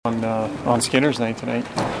on Skinner's night tonight?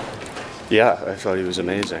 Yeah, I thought he was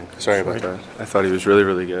amazing. Sorry about that. I thought he was really,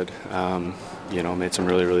 really good. Made some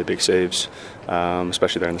really, really big saves,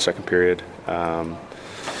 especially there in the second period. And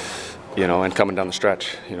coming down the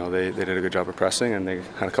stretch, they did a good job of pressing, and they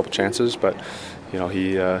had a couple chances, but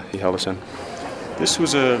he held us in. This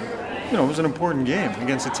was was an important game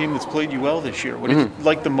against a team that's played you well this year. What did you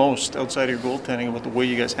like the most outside of your goaltending about the way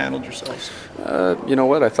you guys handled yourselves? You know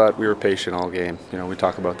what? I thought we were patient all game. We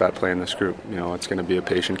talk about that playing this group. It's going to be a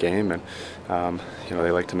patient game, and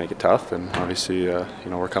they like to make it tough. And obviously,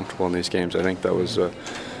 we're comfortable in these games. I think that was a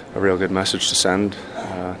real good message to send,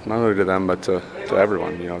 not only to them but to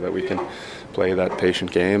everyone. That we can play that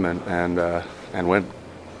patient game and win.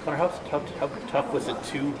 How tough was it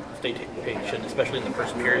to stay patient, especially in the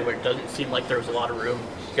first period where it doesn't seem like there was a lot of room?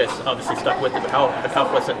 You guys obviously stuck with it, but how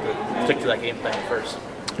tough was it to stick to that game plan first?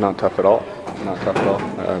 Not tough at all. Not tough at all.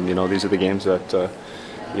 These are the games that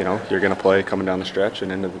you're going to play coming down the stretch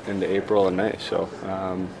and into April and May. So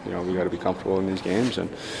we got to be comfortable in these games, and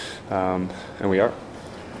we are.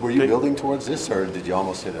 Were you building towards this, or did you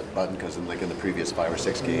almost hit a button because in the previous 5 or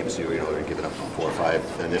 6 games you were giving up 4 or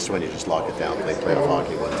 5, and this one you just lock it down, play playoff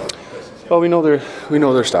hockey? Well, we know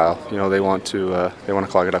their style. They want to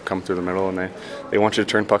clog it up, come through the middle, and they want you to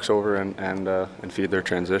turn pucks over and feed their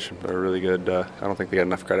transition. They're really good. I don't think they get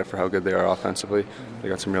enough credit for how good they are offensively. They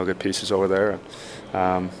got some real good pieces over there,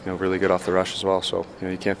 and really good off the rush as well. So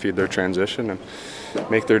you can't feed their transition and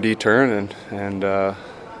make their D turn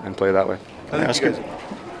and play that way.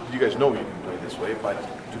 You guys know you can play this way, but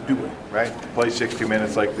to do it, right? To play 60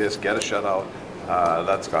 minutes like this, get a shutout,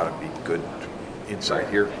 that's got to be good inside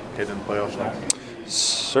here, heading in the playoffs now.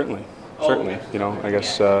 Certainly. I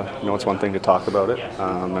guess it's one thing to talk about it,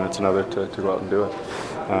 and it's another to go out and do it.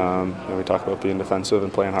 We talk about being defensive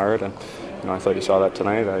and playing hard, and I thought you saw that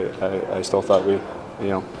tonight. I still thought we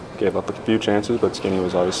gave up a few chances, but Skinny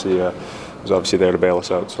was obviously there to bail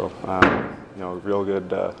us out. So. Real good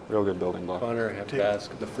building block. Connor, I have to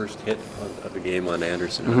ask, the first hit of the game on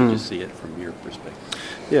Anderson, how did you see it from your perspective?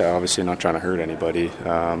 Yeah, obviously not trying to hurt anybody.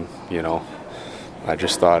 I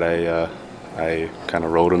just thought I kind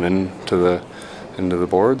of rode him into the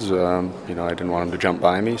boards. I didn't want him to jump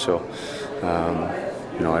by me, so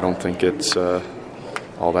I don't think it's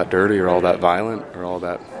all that dirty or all that violent or all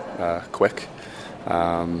that quick.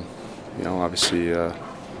 Obviously, yeah.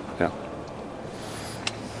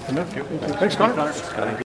 Thanks, Connor.